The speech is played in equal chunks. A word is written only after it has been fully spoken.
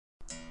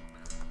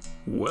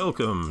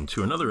Welcome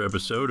to another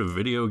episode of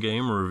Video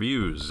Game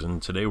Reviews,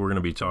 and today we're going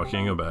to be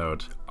talking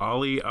about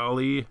Olli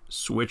Olli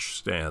Switch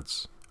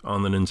Stance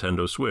on the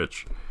Nintendo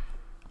Switch,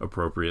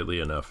 appropriately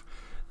enough.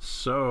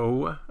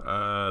 So,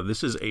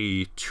 this is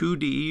a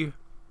 2D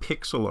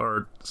pixel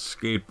art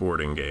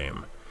skateboarding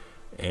game,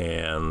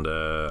 and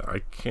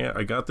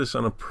I got this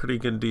on a pretty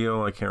good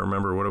deal. I can't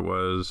remember what it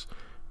was,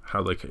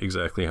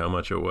 exactly how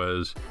much it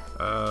was,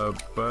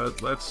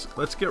 but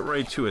let's get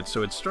right to it.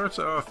 So it starts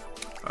off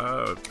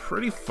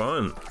pretty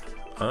fun,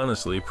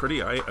 honestly. For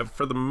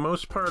the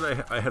most part,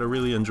 I had a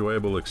really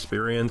enjoyable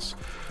experience,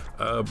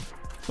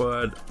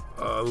 but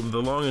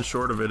the long and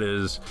short of it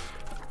is,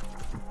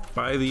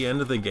 by the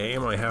end of the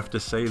game, I have to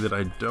say that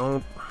I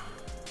don't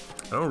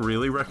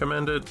really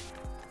recommend it.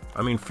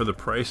 I mean, for the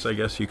price, I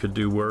guess you could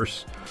do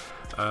worse.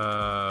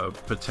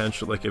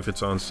 Potential, like if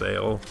it's on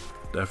sale,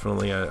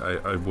 definitely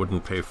I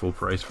wouldn't pay full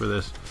price for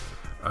this.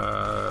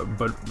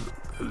 But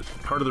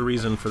part of the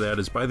reason for that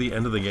is, by the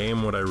end of the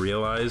game, what I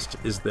realized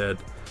is that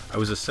I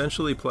was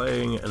essentially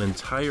playing an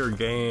entire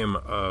game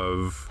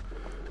of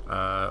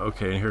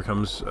okay, and here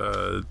comes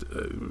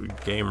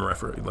game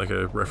like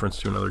a reference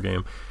to another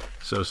game.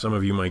 So some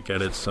of you might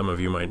get it, some of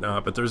you might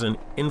not, but there's an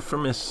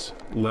infamous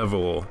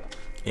level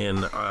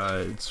in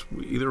it's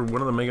either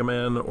one of the Mega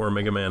Man or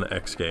Mega Man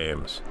X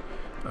games.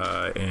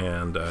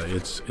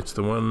 It's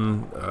the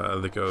one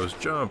that goes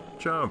jump,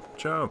 jump,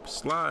 jump,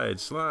 slide,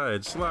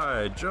 slide,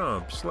 slide,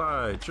 jump,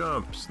 slide,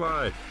 jump,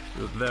 slide.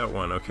 That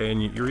one, okay?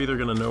 And you're either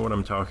going to know what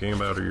I'm talking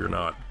about or you're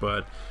not.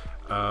 But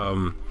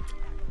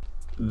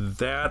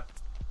that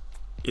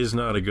is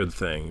not a good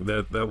thing.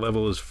 That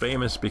level is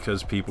famous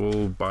because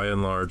people, by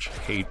and large,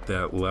 hate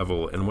that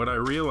level. And what I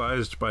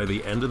realized by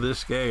the end of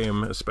this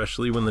game,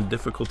 especially when the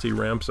difficulty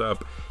ramps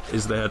up,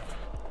 is that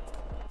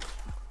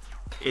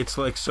it's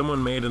like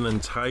someone made an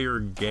entire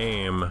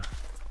game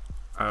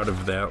out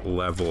of that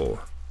level,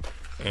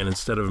 and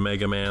instead of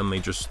Mega Man, they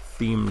just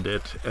themed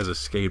it as a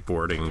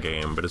skateboarding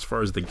game. But as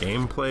far as the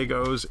gameplay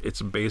goes,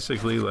 it's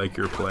basically like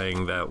you're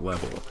playing that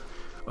level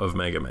of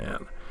Mega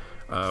Man,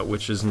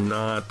 which is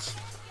not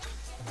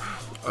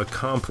a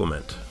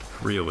compliment,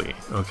 really.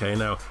 Okay,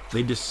 now,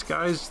 they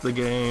disguised the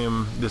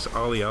game, this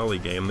Olli Olli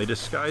game, they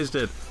disguised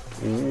it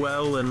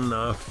well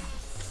enough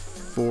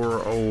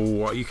for a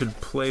while. You could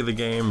play the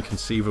game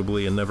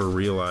conceivably and never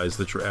realize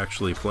that you're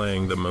actually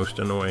playing the most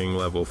annoying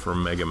level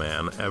from Mega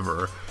Man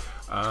ever.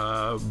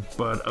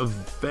 But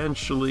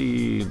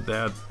eventually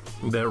that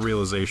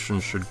realization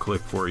should click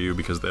for you,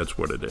 because that's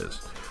what it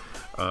is.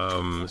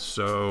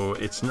 So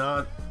it's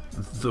not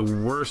the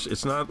worst.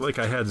 It's not like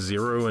I had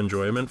zero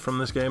enjoyment from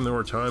this game. There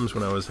were times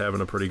when I was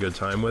having a pretty good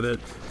time with it,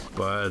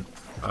 but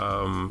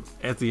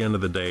at the end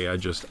of the day, I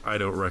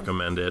don't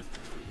recommend it.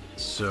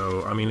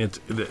 So, I mean,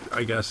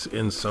 I guess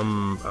in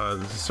some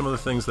of the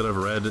things that I've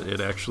read, it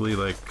actually,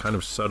 like, kind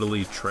of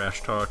subtly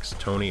trash talks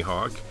Tony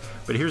Hawk.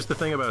 But here's the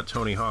thing about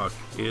Tony Hawk.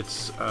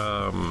 It's,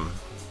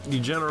 you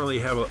generally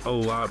have a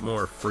lot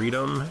more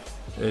freedom.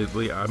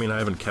 I mean, I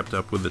haven't kept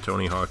up with the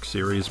Tony Hawk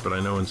series, but I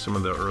know in some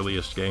of the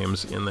earliest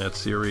games in that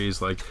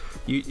series, like,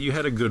 you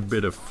had a good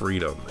bit of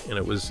freedom.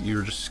 And you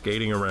were just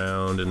skating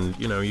around and,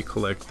 you know, you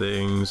collect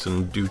things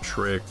and do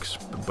tricks,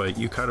 but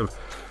you kind of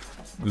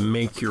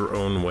make your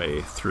own way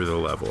through the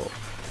level,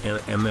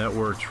 and that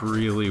worked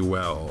really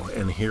well.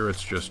 And here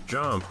it's just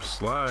jump,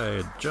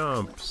 slide,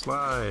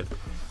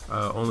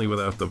 only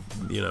without the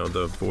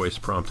voice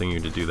prompting you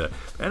to do that.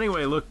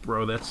 Anyway, look,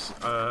 bro, that's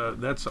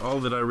all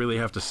that I really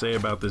have to say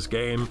about this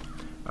game.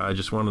 I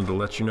just wanted to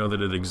let you know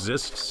that it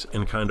exists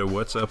and kind of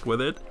what's up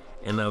with it.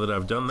 And now that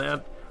I've done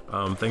that,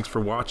 thanks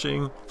for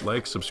watching.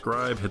 Like,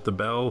 subscribe, hit the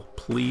bell,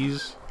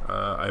 please.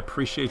 I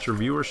appreciate your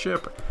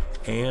viewership,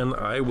 and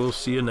I will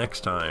see you next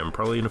time,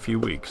 probably in a few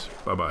weeks.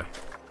 Bye-bye.